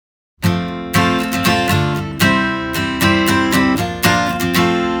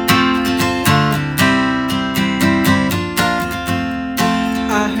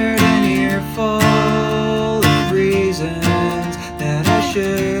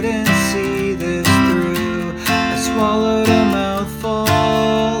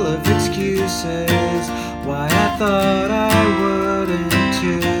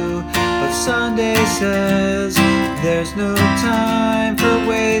no time for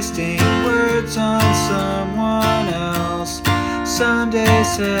wasting words on someone else. Sunday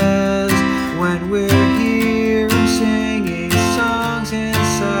says when we're here and singing songs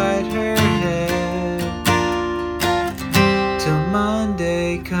inside her head till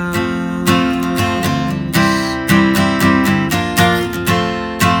Monday comes.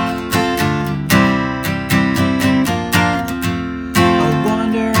 A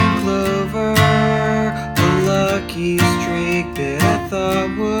wandering clover, a lucky streak that I thought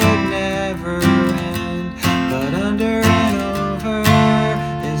would never end, but under and over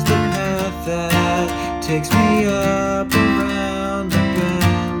is the path that takes me up around the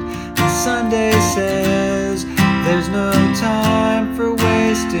bend. And Sunday says there's no time for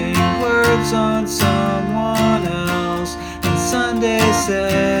wasting words on someone else. And Sunday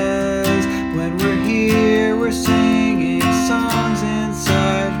says when we're here we're singing songs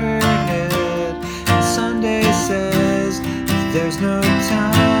inside her head. And Sunday says there's no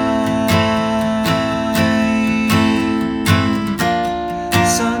time